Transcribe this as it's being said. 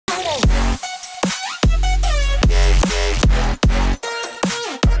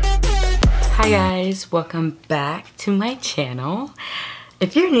Hi guys, welcome back to my channel.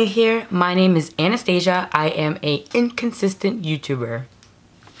 If you're new here, my name is Anastasia. I am a inconsistent YouTuber.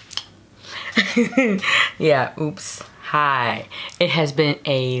 Yeah, oops. Hi. It has been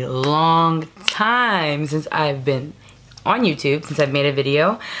a long time since I've been on YouTube, since I've made a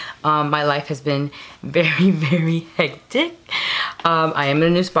video. My life has been very hectic. I am in a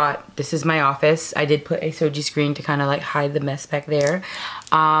new spot. This is my office. I did put a Soji screen to kind of like hide the mess back there.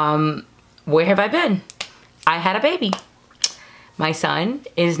 Where have I been? I had a baby. My son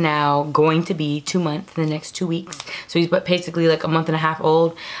is now going to be 2 months in the next 2 weeks. So he's basically like a month and a half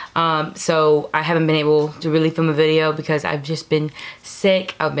old. So I haven't been able to really film a video because I've just been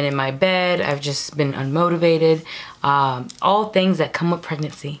sick. I've been in my bed. I've just been unmotivated. All things that come with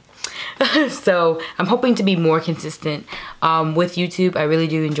pregnancy. So I'm hoping to be more consistent with YouTube. I really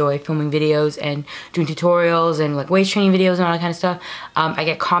do enjoy filming videos and doing tutorials and like waist training videos and all that kind of stuff. I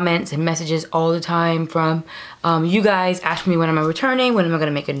get comments and messages all the time from you guys asking me when am I returning, when am I going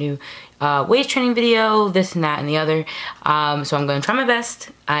to make a new waist training video, this and that and the other. So I'm going to try my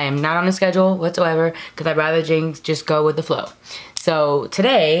best. I am not on a schedule whatsoever because I'd rather just go with the flow. So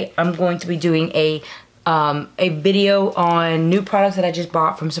today I'm going to be doing a video on new products that I just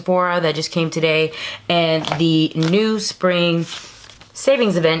bought from Sephora that just came today, and the new spring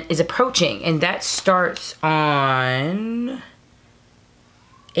savings event is approaching, and that starts on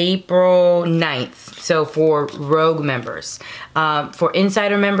April 9th. So for Rogue members. For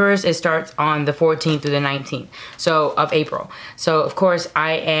Insider members, it starts on the 14th through the 19th of April. So of course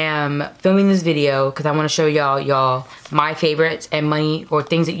I am filming this video because I want to show y'all my favorites and money or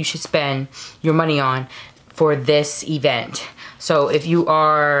things that you should spend your money on for this event. So if you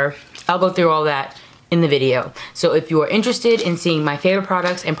are, I'll go through all that in the video. So if you are interested in seeing my favorite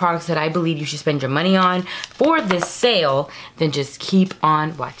products and products that I believe you should spend your money on for this sale, then just keep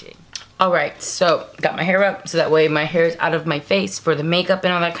on watching. Alright, so got my hair up so that way my hair is out of my face for the makeup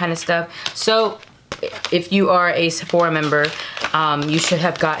and all that kind of stuff. So if you are a Sephora member, you should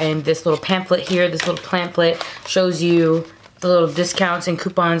have gotten this little pamphlet here. This little pamphlet shows you the little discounts and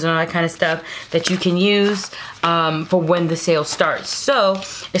coupons and all that kind of stuff that you can use for when the sale starts. So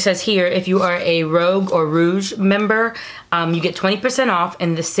it says here, if you are a Rogue or Rouge member, you get 20% off,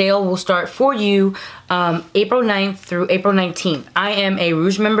 and the sale will start for you April 9th through April 19th. I am a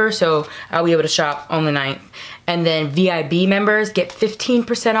Rouge member, so I'll be able to shop on the 9th. And then VIB members get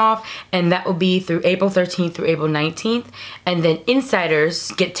 15% off, and that will be through April 13th through April 19th. And then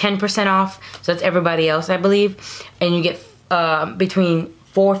Insiders get 10% off, so that's everybody else, I believe. And you get between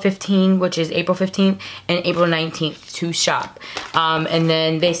 4/15, which is April 15th, and April 19th to shop. And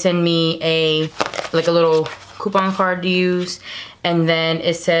then they send me a little coupon card to use, and then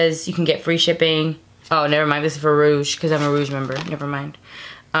it says you can get free shipping. Oh, never mind, this is for Rouge because I'm a Rouge member. Never mind.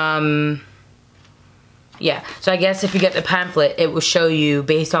 Yeah, so I guess if you get the pamphlet, it will show you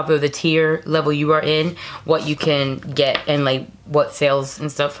based off of the tier level you are in what you can get and like what sales and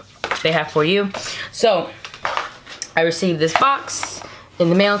stuff they have for you. So I received this box in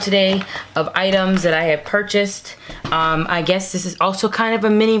the mail today of items that I have purchased. I guess this is also kind of a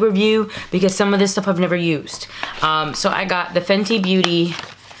mini review because some of this stuff I've never used. So I got the Fenty Beauty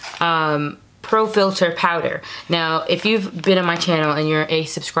Pro Filter Powder. Now, if you've been on my channel and you're a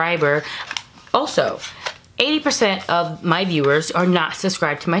subscriber, also, 80% of my viewers are not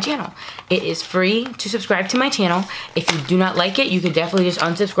subscribed to my channel. It is free to subscribe to my channel. If you do not like it, you can definitely just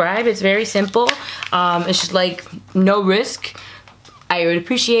unsubscribe. It's very simple. It's just like no risk. I would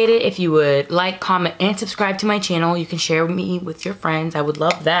appreciate it if you would like, comment, and subscribe to my channel. You can share me with your friends. I would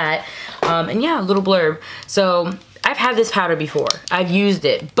love that. And yeah, a little blurb. So I've had this powder before. I've used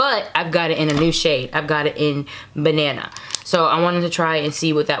it, but I've got it in a new shade. I've got it in Banana. So I wanted to try and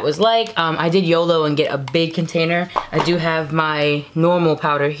see what that was like. I did YOLO and get a big container. I do have my normal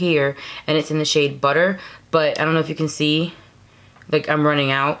powder here, and it's in the shade Butter, but I don't know if you can see, like I'm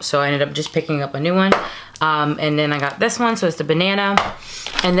running out, so I ended up just picking up a new one. And then I got this one, so it's the Banana.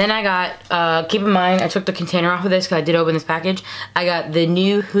 And then I got, keep in mind, I took the container off of this because I did open this package. I got the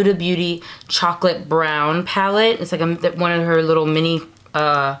new Huda Beauty Chocolate Brown palette. It's like one of her little mini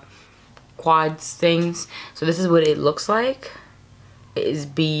quads things. So this is what it looks like. It is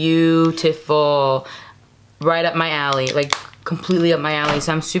beautiful. Right up my alley, like completely up my alley.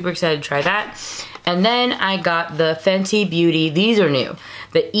 So I'm super excited to try that. And then I got the Fenty Beauty, these are new,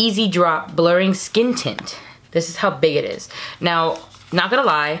 the Easy Drop Blurring Skin Tint. This is how big it is. Now, not gonna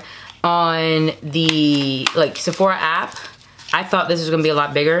lie, on the Sephora app, I thought this was gonna be a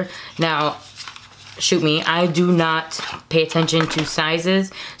lot bigger. Now, shoot me, I do not pay attention to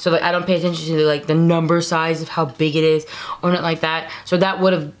sizes. So like I don't pay attention to like the number size of how big it is or not like that. So that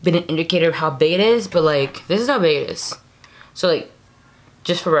would have been an indicator of how big it is, but like this is how big it is. So like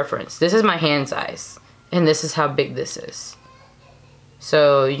just for reference, this is my hand size and this is how big this is.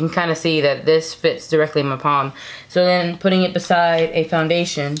 So you can kind of see that this fits directly in my palm. So then putting it beside a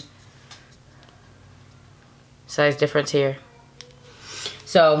foundation, size difference here.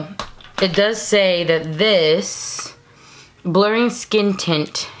 So it does say that this blurring skin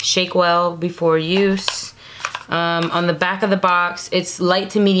tint, shake well before use. On the back of the box, it's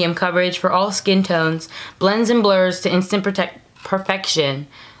light to medium coverage for all skin tones, blends and blurs to instant perfection,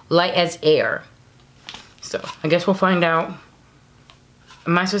 light as air. So I guess we'll find out.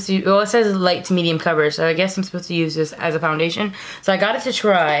 Am I supposed to, well it says light to medium coverage, so I guess I'm supposed to use this as a foundation. So I got it to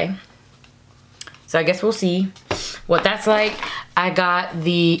try. So I guess we'll see what that's like. I got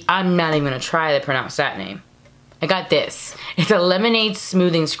the, I'm not even gonna try to pronounce that name. I got this. It's a lemonade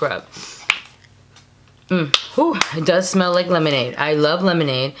smoothing scrub. Whew, it does smell like lemonade. I love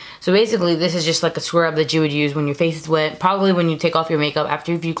lemonade. So basically this is just like a scrub that you would use when your face is wet. Probably when you take off your makeup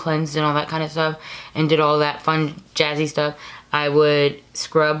after you cleansed and all that kind of stuff and did all that fun jazzy stuff. I would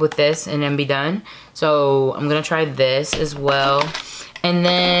scrub with this and then be done. So I'm gonna try this as well. And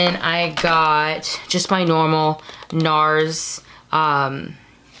then I got just my normal NARS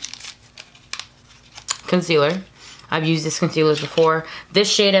concealer. I've used this concealer before. This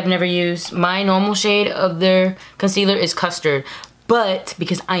shade I've never used. My normal shade of their concealer is Custard. But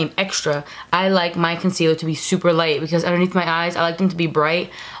because I am extra, I like my concealer to be super light because underneath my eyes, I like them to be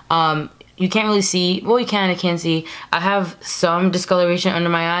bright. You can't really see, well you can, I can see. I have some discoloration under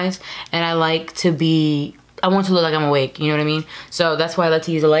my eyes and I like to be, I want to look like I'm awake, you know what I mean? So that's why I like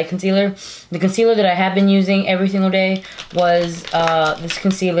to use a light concealer. The concealer that I have been using every single day was this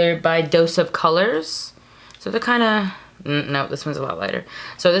concealer by Dose of Colors. So they're kind of, no, this one's a lot lighter.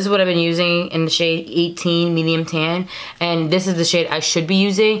 So this is what I've been using in the shade 18 Medium Tan. And this is the shade I should be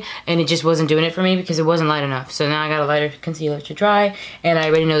using. And it just wasn't doing it for me because it wasn't light enough. So now I got a lighter concealer to try. And I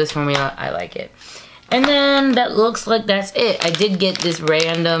already know this formula. I like it. And then that looks like that's it. I did get this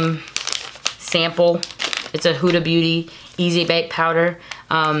random sample. It's a Huda Beauty Easy Bake Powder.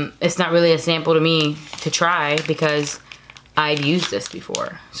 It's not really a sample to me to try because I've used this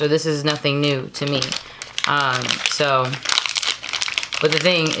before. So this is nothing new to me. But the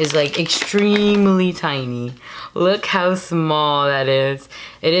thing is like extremely tiny. Look how small that is.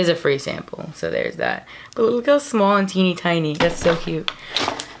 It is a free sample, so there's that. But look how small and teeny tiny. That's so cute.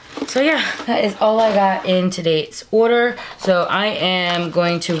 So yeah, that is all I got in today's order. So I am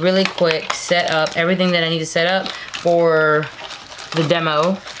going to really quick set up everything that I need to set up for the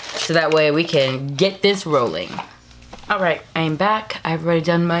demo, so that way we can get this rolling. Alright, I am back. I've already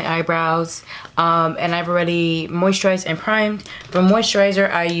done my eyebrows, and I've already moisturized and primed. For moisturizer,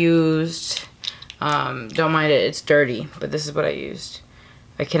 I used, don't mind it, it's dirty, but this is what I used.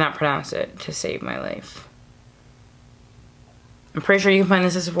 I cannot pronounce it to save my life. I'm pretty sure you can find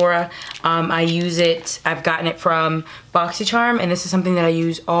this at Sephora. I use it, I've gotten it from BoxyCharm, and this is something that I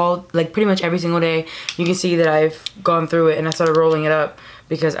use pretty much every single day. You can see that I've gone through it and I started rolling it up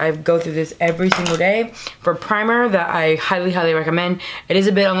because I go through this every single day. For primer that I highly, highly recommend. It is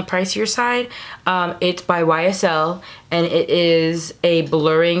a bit on the pricier side. It's by YSL, and it is a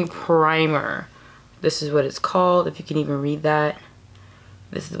blurring primer. This is what it's called, if you can even read that.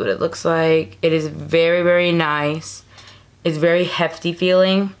 This is what it looks like. It is very, very nice. It's very hefty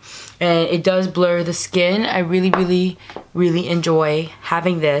feeling, and it does blur the skin. I really, really, really enjoy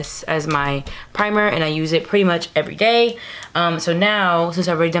having this as my primer, and I use it pretty much every day. So now, since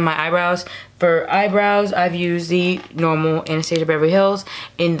I've already done my eyebrows, for eyebrows, I've used the normal Anastasia Beverly Hills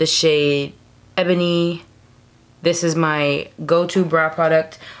in the shade Ebony. This is my go-to brow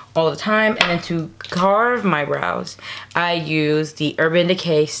product all the time. And then to carve my brows, I use the Urban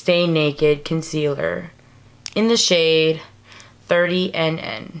Decay Stay Naked Concealer in the shade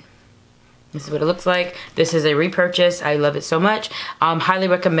 30NN. This is what it looks like. This is a repurchase. I love it so much. Highly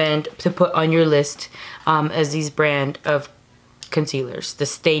recommend to put on your list as these brand of concealers. The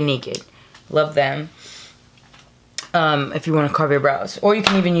Stay Naked. Love them. If you want to carve your brows. Or you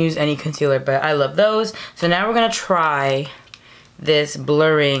can even use any concealer, but I love those. So now we're going to try this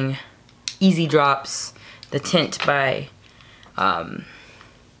blurring Easy Drops, the tint by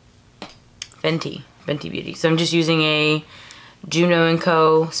Fenty Beauty. So I'm just using a Juno &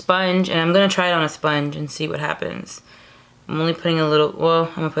 Co. sponge, and I'm going to try it on a sponge and see what happens. I'm only putting a little, well,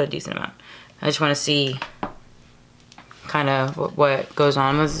 I'm going to put a decent amount. I just want to see kind of what goes on.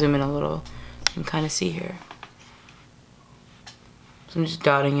 I'm going to zoom in a little and kind of see here. So I'm just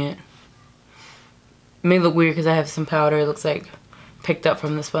dotting it. It may look weird because I have some powder. It looks like picked up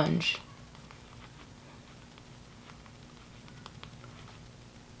from the sponge.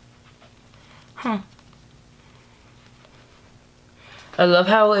 Huh. I love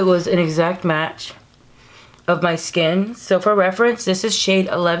how it was an exact match of my skin. So for reference, this is shade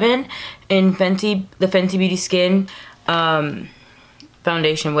 11 in the Fenty Beauty Skin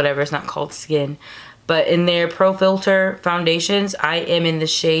foundation, whatever. It's not called skin. But in their Pro Filter foundations, I am in the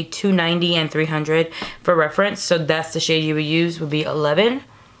shade 290 and 300 for reference. So that's the shade you would use, would be 11.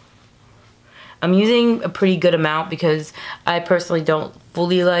 I'm using a pretty good amount because I personally don't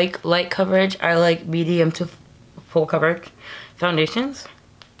fully like light coverage. I like medium to full coverage foundations.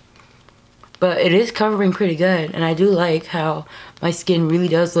 But it is covering pretty good, and I do like how my skin really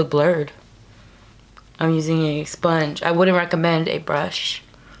does look blurred. I'm using a sponge. I wouldn't recommend a brush.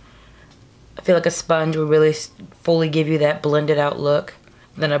 I feel like a sponge would really fully give you that blended out look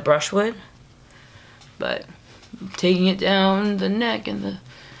than a brush would. But I'm taking it down the neck and the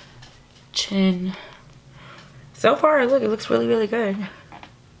chin. So far, look, it looks really, really good.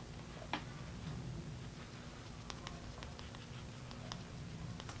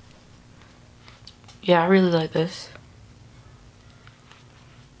 Yeah, I really like this.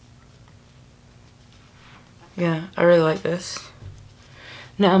 Yeah, I really like this.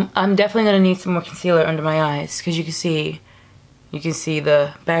 Now, I'm definitely gonna need some more concealer under my eyes because you can see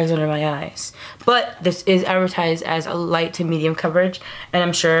the bags under my eyes. But this is advertised as a light to medium coverage, and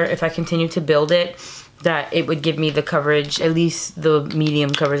I'm sure if I continue to build it, that it would give me the coverage, at least the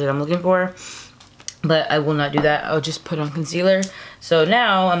medium coverage that I'm looking for. But I will not do that. I'll just put on concealer. So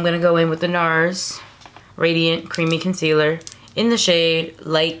now I'm gonna go in with the NARS Radiant Creamy Concealer in the shade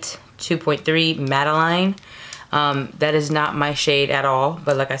Light 2.3 Madeline. That is not my shade at all,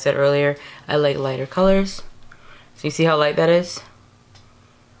 but like I said earlier, I like lighter colors. So you see how light that is?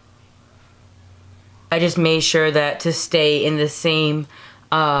 I just made sure that to stay in the same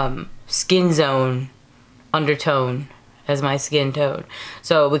skin zone undertone as my skin tone.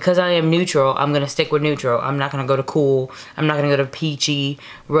 So because I am neutral, I'm gonna stick with neutral. I'm not gonna go to cool. I'm not gonna go to peachy,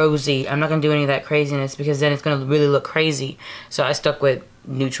 rosy. I'm not gonna do any of that craziness because then it's gonna really look crazy. So I stuck with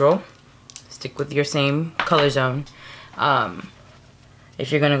neutral. Stick with your same color zone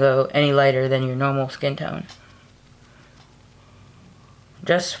if you're gonna go any lighter than your normal skin tone,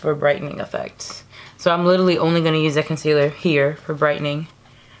 just for brightening effects. So I'm literally only gonna use that concealer here for brightening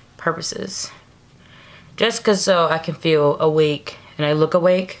purposes, just because so I can feel awake and I look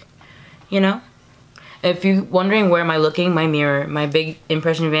awake, you know. If you're wondering where am I looking, my mirror, my big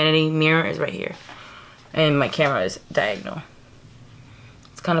Impression Vanity mirror is right here, and my camera is diagonal.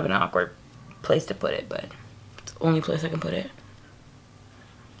 It's kind of an awkward place to put it, but it's the only place I can put it.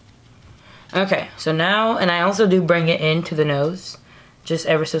 Okay, so now, and I also do bring it into the nose, just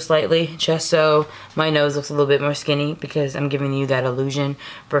ever so slightly, just so my nose looks a little bit more skinny, because I'm giving you that illusion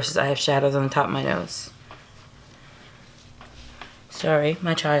versus I have shadows on the top of my nose. Sorry,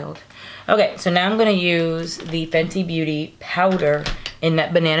 my child. Okay, so now I'm gonna use the Fenty Beauty powder in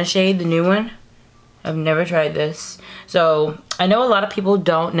that banana shade, the new one. I've never tried this. So I know a lot of people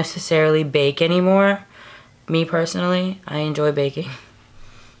don't necessarily bake anymore. Me personally, I enjoy baking.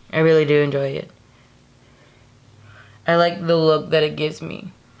 I really do enjoy it. I like the look that it gives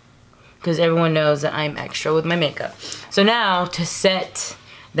me, because everyone knows that I'm extra with my makeup. So now to set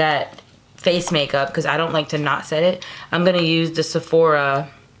that face makeup, because I don't like to not set it, I'm gonna use the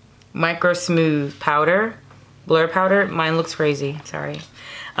Sephora Micro Smooth powder, blur powder. Mine looks crazy, sorry.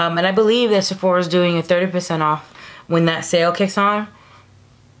 And I believe that Sephora is doing a 30% off when that sale kicks on.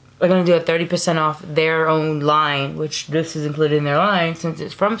 They're going to do a 30% off their own line, which this is included in their line since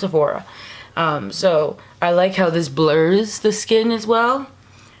it's from Sephora. So I like how this blurs the skin as well,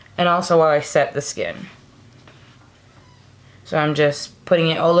 and also while I set the skin. So I'm just putting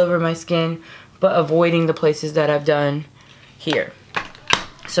it all over my skin, but avoiding the places that I've done here.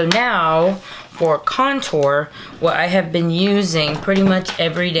 So now for contour, what I have been using pretty much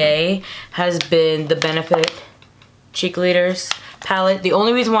every day has been the Benefit Cheek Leaders palette. The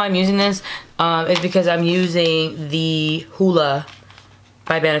only reason why I'm using this is because I'm using the Hoola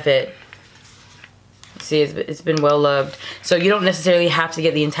by Benefit. See, it's been well loved. So you don't necessarily have to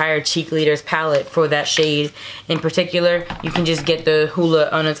get the entire Cheek Leaders palette for that shade in particular. You can just get the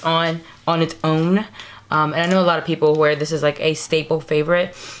Hoola on its own. And I know a lot of people where this is like a staple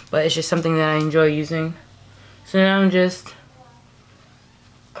favorite, but it's just something that I enjoy using. So now I'm just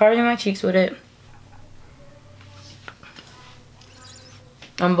carving my cheeks with it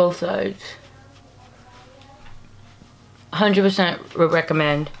on both sides. 100% would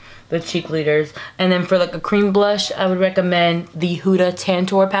recommend the Cheek Leaders. And then for like a cream blush, I would recommend the Huda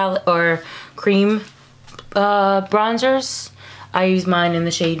Tantour palette or cream bronzers. I use mine in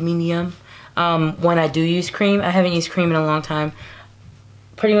the shade medium. When I do use cream, I haven't used cream in a long time.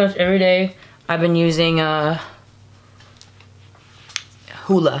 Pretty much every day I've been using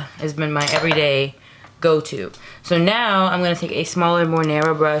Hoola has been my everyday go-to. So now I'm going to take a smaller, more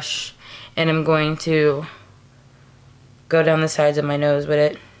narrow brush and I'm going to go down the sides of my nose with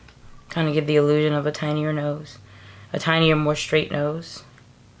it. Kind of give the illusion of a tinier nose. A tinier, more straight nose.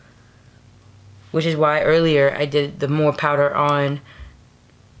 Which is why earlier I did the more powder on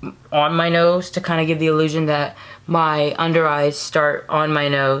my nose to kind of give the illusion that my under eyes start on my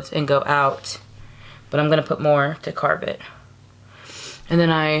nose and go out. But I'm going to put more to carve it. And then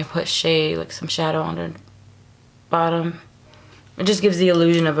I put shade, like some shadow on the bottom. It just gives the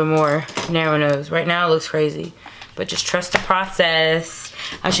illusion of a more narrow nose. Right now it looks crazy, but just trust the process.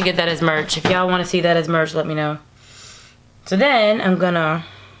 I should get that as merch. If y'all want to see that as merch, let me know. So then I'm gonna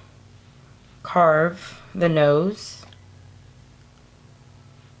carve the nose.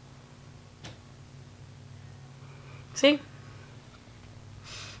 See?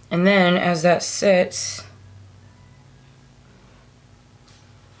 And then as that sits,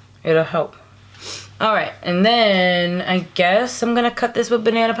 it'll help. Alright, and then I guess I'm gonna cut this with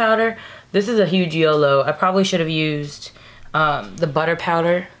banana powder. This is a huge YOLO. I probably should have used the butter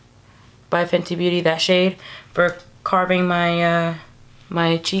powder by Fenty Beauty, that shade, for carving my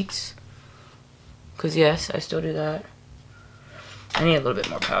my cheeks. Cause yes, I still do that. I need a little bit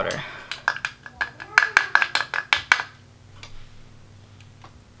more powder.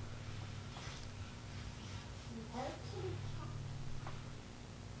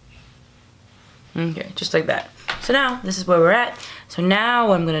 Okay, just like that. So now, this is where we're at. So now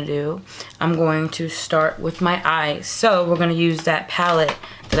what I'm going to do, I'm going to start with my eyes. So we're going to use that palette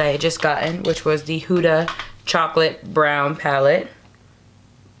that I had just gotten, which was the Huda Chocolate Brown palette.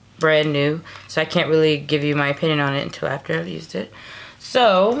 Brand new. So I can't really give you my opinion on it until after I've used it.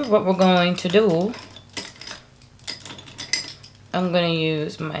 So what we're going to do, I'm going to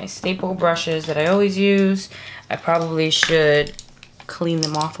use my staple brushes that I always use. I probably should clean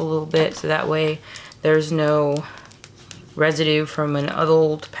them off a little bit so that way there's no residue from an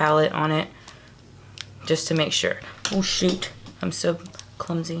old palette on it, just to make sure. Oh shoot, I'm so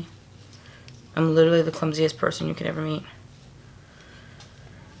clumsy. I'm literally the clumsiest person you could ever meet.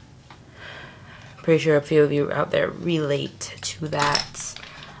 Pretty sure a few of you out there relate to that.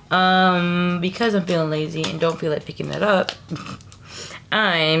 Because I'm feeling lazy and don't feel like picking that up,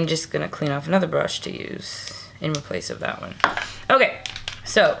 I'm just gonna clean off another brush to use in replace of that one. Okay,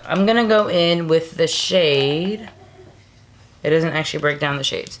 so I'm gonna go in with the shade. It doesn't actually break down the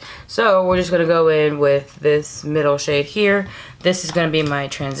shades. So we're just gonna go in with this middle shade here. This is gonna be my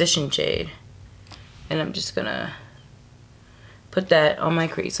transition shade. And I'm just gonna put that on my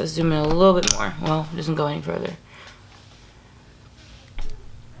crease. Let's zoom in a little bit more. Well, it doesn't go any further.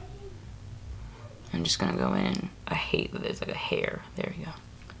 I'm just gonna go in. I hate that there's like a hair. There we go.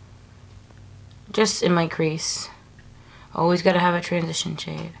 Just in my crease. Always gotta have a transition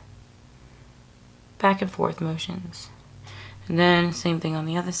shade. Back and forth motions. And then same thing on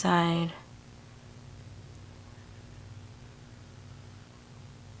the other side.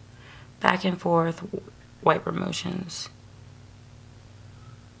 Back and forth wiper motions.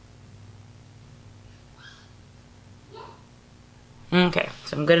 Okay,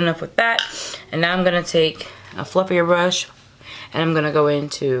 so I'm good enough with that. And now I'm gonna take a fluffier brush and I'm gonna go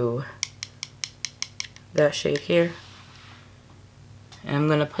into that shade here. And I'm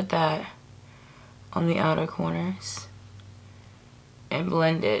gonna put that on the outer corners and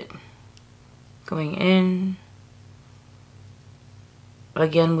blend it, going in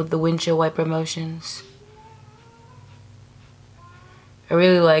again with the windshield wiper motions. I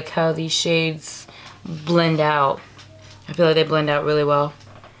really like how these shades blend out. I feel like they blend out really well.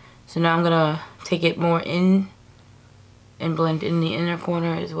 So now I'm gonna take it more in and blend in the inner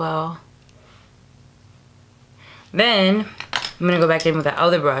corner as well. Then I'm gonna go back in with that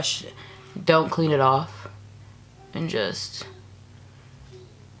other brush. Don't clean it off and just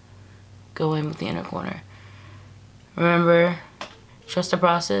go in with the inner corner. Remember, trust the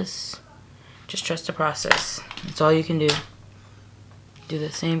process. Just trust the process. That's all you can do. Do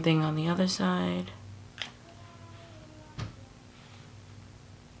the same thing on the other side.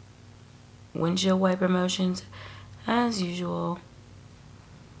 Windshield wiper motions as usual.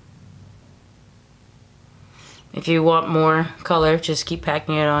 If you want more color, just keep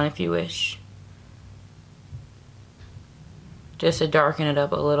packing it on if you wish. Just to darken it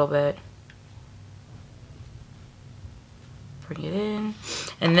up a little bit. Bring it in.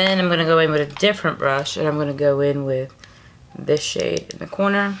 And then I'm going to go in with a different brush and I'm going to go in with this shade in the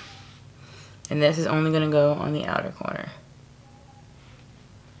corner. And this is only going to go on the outer corner.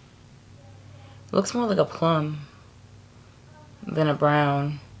 It looks more like a plum than a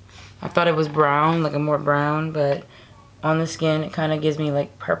brown. I thought it was brown, like a more brown, but on the skin it kind of gives me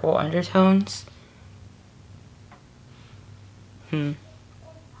like purple undertones.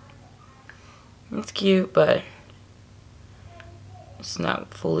 It's cute, but it's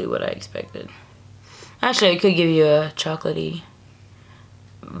not fully what I expected. Actually, it could give you a chocolatey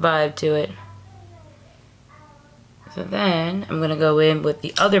vibe to it. So then I'm gonna go in with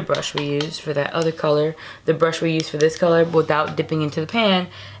the other brush we used for that other color, the brush we used for this color without dipping into the pan,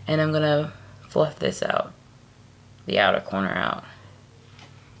 and I'm gonna fluff this out, the outer corner out,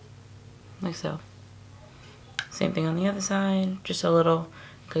 like so. Same thing on the other side, just a little,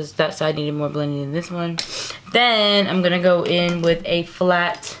 because that side needed more blending than this one. Then I'm gonna go in with a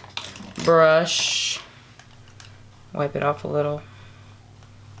flat brush, wipe it off a little.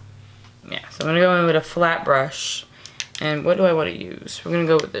 Yeah, so I'm gonna go in with a flat brush. And what do I want to use? We're going to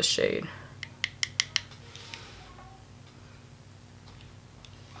go with this shade.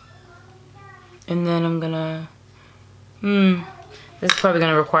 And then I'm going to... this is probably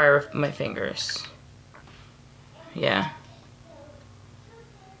going to require my fingers. Yeah.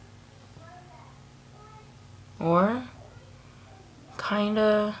 Or...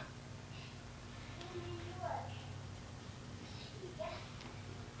 kinda...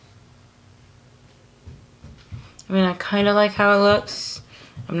 I mean, I kind of like how it looks.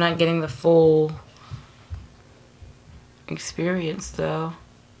 I'm not getting the full experience, though.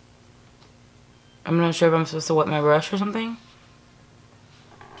 I'm not sure if I'm supposed to wet my brush or something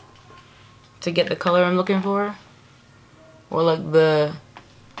to get the color I'm looking for. Or like the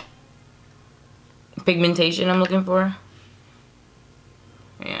pigmentation I'm looking for.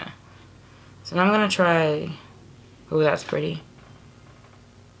 Yeah. So now I'm going to try... Oh, that's pretty.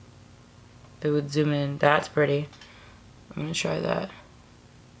 If it would zoom in, that's pretty. I'm gonna try that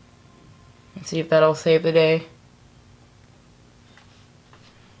and see if that'll save the day.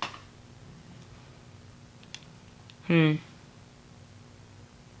 I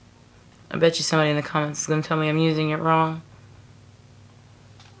bet you somebody in the comments is gonna tell me I'm using it wrong.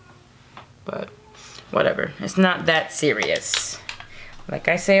 But whatever, it's not that serious. Like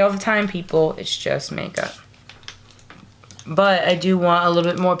I say all the time, people, it's just makeup. But I do want a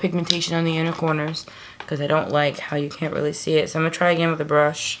little bit more pigmentation on the inner corners because I don't like how you can't really see it. So I'm going to try again with a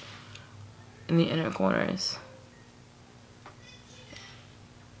brush in the inner corners.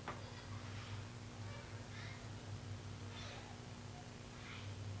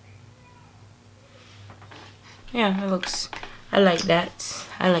 Yeah, it looks, I like that.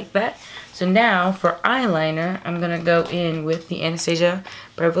 I like that. So now for eyeliner, I'm going to go in with the Anastasia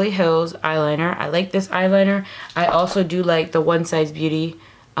Beverly Hills eyeliner. I like this eyeliner. I also do like the One Size Beauty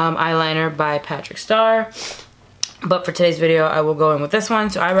eyeliner by Patrick Starr. But for today's video, I will go in with this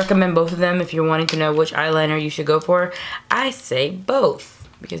one. So I recommend both of them if you're wanting to know which eyeliner you should go for. I say both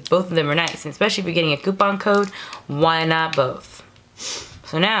because both of them are nice. And especially if you're getting a coupon code, why not both?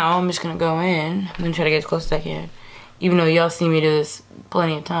 So now I'm just going to go in. I'm going to try to get as close as I can. Even though y'all see me do this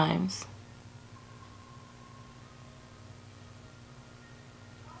plenty of times.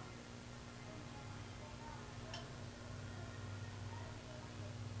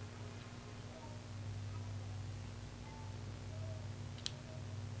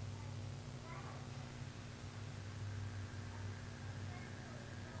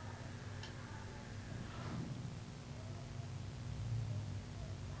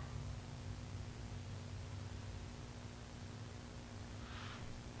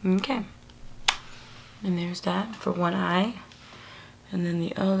 Okay, and there's that for one eye, and then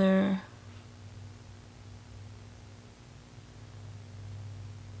the other.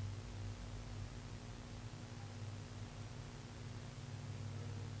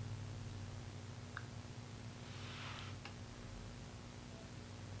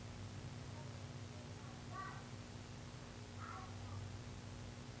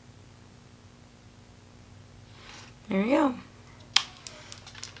 There we go.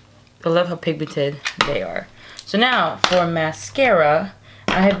 I love how pigmented they are. So now for mascara,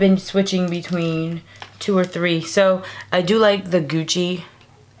 I have been switching between 2 or 3. So I do like the Gucci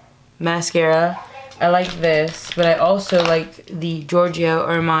mascara. I like this, but I also like the Giorgio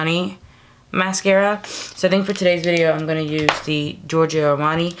Armani mascara. So I think for today's video, I'm going to use the Giorgio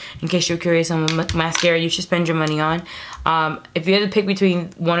Armani. In case you're curious on what mascara you should spend your money on. If you had to pick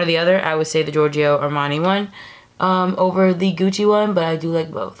between one or the other, I would say the Giorgio Armani one over the Gucci one, but I do like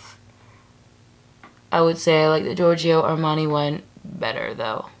both. I would say I like the Giorgio Armani one better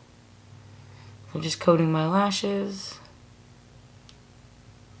though. I'm just coating my lashes.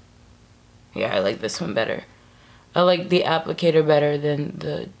 Yeah, I like this one better. I like the applicator better than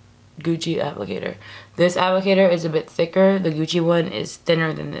the Gucci applicator. This applicator is a bit thicker. The Gucci one is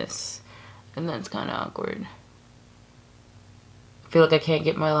thinner than this. And that's kind of awkward. I feel like I can't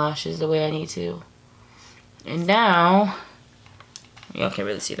get my lashes the way I need to. And now, y'all can't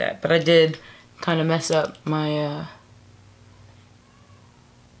really see that, but I did kind of mess up my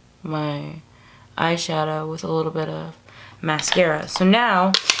my eyeshadow with a little bit of mascara. So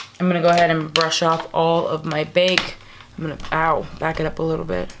now I'm gonna go ahead and brush off all of my bake. I'm gonna back it up a little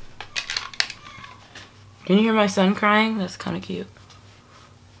bit. Can you hear my son crying? That's kind of cute.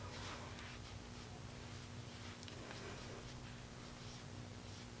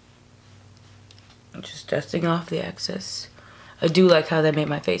 I'm just dusting off the excess. I do like how they made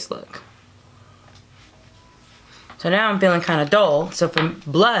my face look. So now I'm feeling kind of dull. So for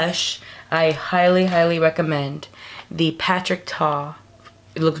blush, I highly, highly recommend the Patrick Ta.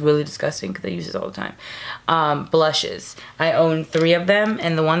 It looks really disgusting because I use this all the time. Blushes. I own 3 of them,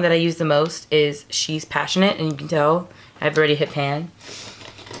 and the one that I use the most is She's Passionate, and you can tell I've already hit pan.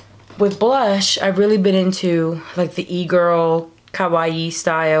 With blush, I've really been into like the e-girl kawaii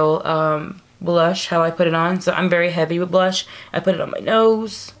style blush, how I put it on. So I'm very heavy with blush. I put it on my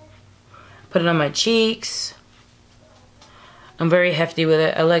nose, put it on my cheeks. I'm very hefty with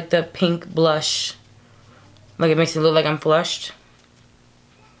it. I like the pink blush. Like it makes it look like I'm flushed.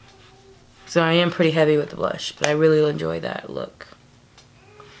 So I am pretty heavy with the blush, but I really enjoy that look.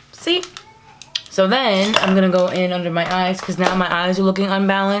 See? So then I'm gonna go in under my eyes because now my eyes are looking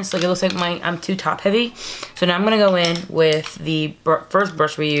unbalanced. Like it looks like I'm too top heavy. So now I'm gonna go in with the first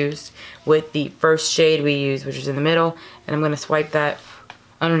brush we used, with the first shade we used, which is in the middle, and I'm gonna swipe that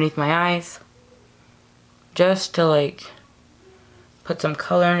underneath my eyes just to like put some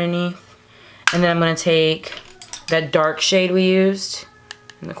color underneath. And then I'm gonna take that dark shade we used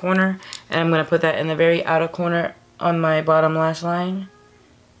in the corner, and I'm gonna put that in the very outer corner on my bottom lash line.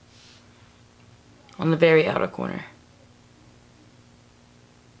 On the very outer corner.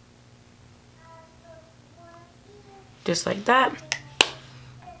 Just like that.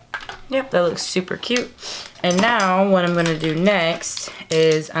 Yep, that looks super cute. And now what I'm gonna do next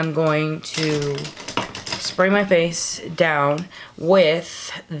is I'm going to spray my face down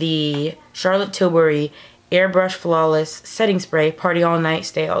with the Charlotte Tilbury Airbrush Flawless Setting Spray, Party All Night,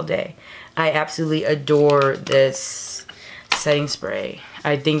 Stay All Day. I absolutely adore this setting spray.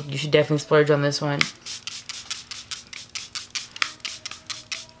 I think you should definitely splurge on this one.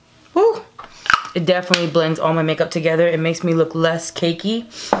 Woo! It definitely blends all my makeup together. It makes me look less cakey.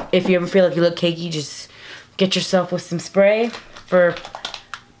 If you ever feel like you look cakey, just get yourself with some spray for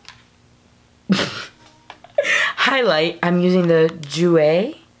highlight. I'm using the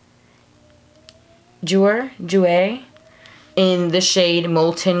Jouer in the shade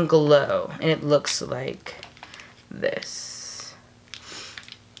Molten Glow, and it looks like this.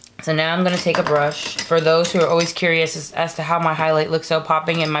 So now I'm going to take a brush. For those who are always curious as to how my highlight looks so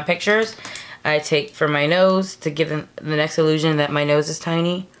popping in my pictures, I take for my nose to give them the next illusion that my nose is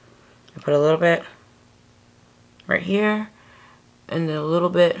tiny. I put a little bit right here and then a little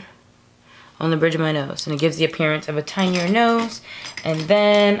bit on the bridge of my nose, and it gives the appearance of a tinier nose. And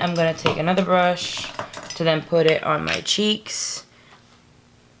then I'm going to take another brush to then put it on my cheeks.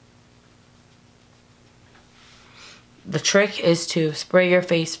 The trick is to spray your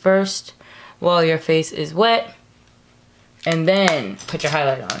face first while your face is wet, and then put your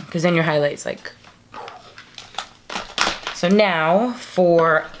highlight on, because then your highlight's like... So now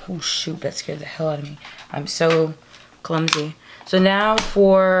for... Oh shoot, that scared the hell out of me. I'm so clumsy. So now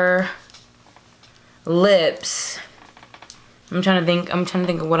for lips, I'm trying to think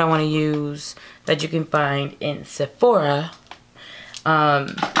of what I want to use that you can find in Sephora.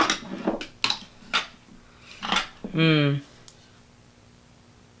 I'm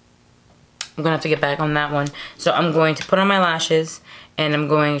gonna have to get back on that one. So I'm going to put on my lashes, and I'm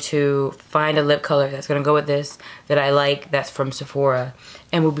going to find a lip color that's gonna go with this that I like, that's from Sephora,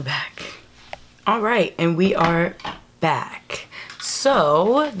 and we'll be back. Alright, and we are back.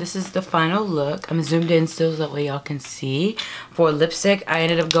 So this is the final look. I'm zoomed in still so that way y'all can see. For lipstick, I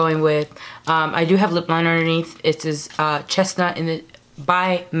ended up going with, I do have lip liner underneath. It is Chestnut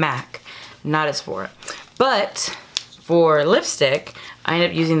by MAC, not as Sephora. But for lipstick, I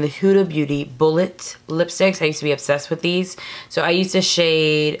ended up using the Huda Beauty Bullet lipsticks. I used to be obsessed with these. So I used the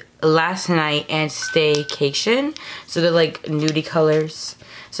shade Last Night and Staycation. So they're like nudie colors.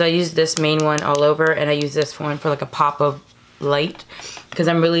 So I used this main one all over, and I use this one for like a pop of light, because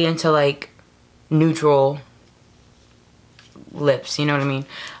I'm really into like neutral lips, you know what I mean?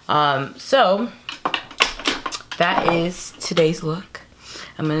 So that is today's look.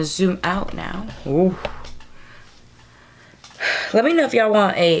 I'm gonna zoom out now. Ooh. Let me know if y'all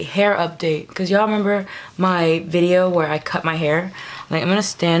want a hair update, because y'all remember my video where I cut my hair. Like, I'm gonna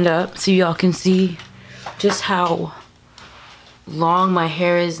stand up so y'all can see just how long my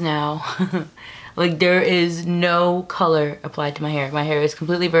hair is now. Like, there is no color applied to my hair. My hair is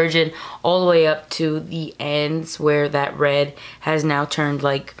completely virgin all the way up to the ends where that red has now turned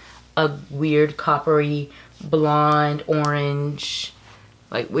like a weird coppery blonde orange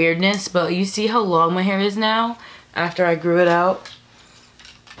like weirdness. But you see how long my hair is now after I grew it out?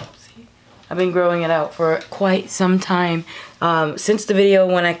 See? I've been growing it out for quite some time, since the video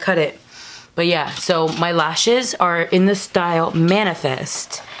when I cut it. But yeah, so my lashes are in the style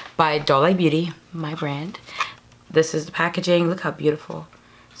Manifest by Doll Like Beauty, my brand. This is the packaging. Look how beautiful.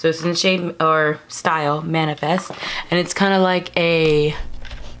 So it's in the shade or style Manifest, and it's kind of like a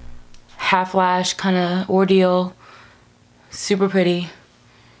half lash kind of ordeal. Super pretty,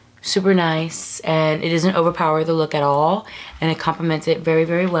 super nice, and it doesn't overpower the look at all, and it complements it very,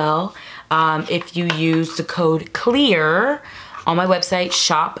 very well. If you use the code CLEAR on my website,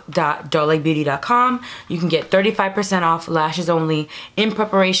 shop.dollikebeauty.com, you can get 35% off lashes only in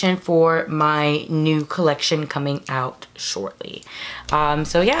preparation for my new collection coming out shortly.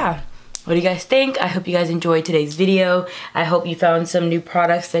 So yeah, what do you guys think? I hope you guys enjoyed today's video. I hope you found some new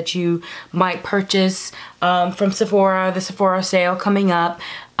products that you might purchase from Sephora, the Sephora sale coming up.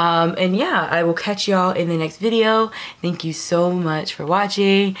 And yeah, I will catch y'all in the next video. Thank you so much for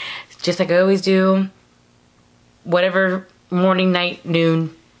watching. Just like I always do, whatever morning, night,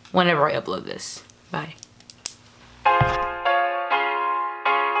 noon, whenever I upload this. Bye.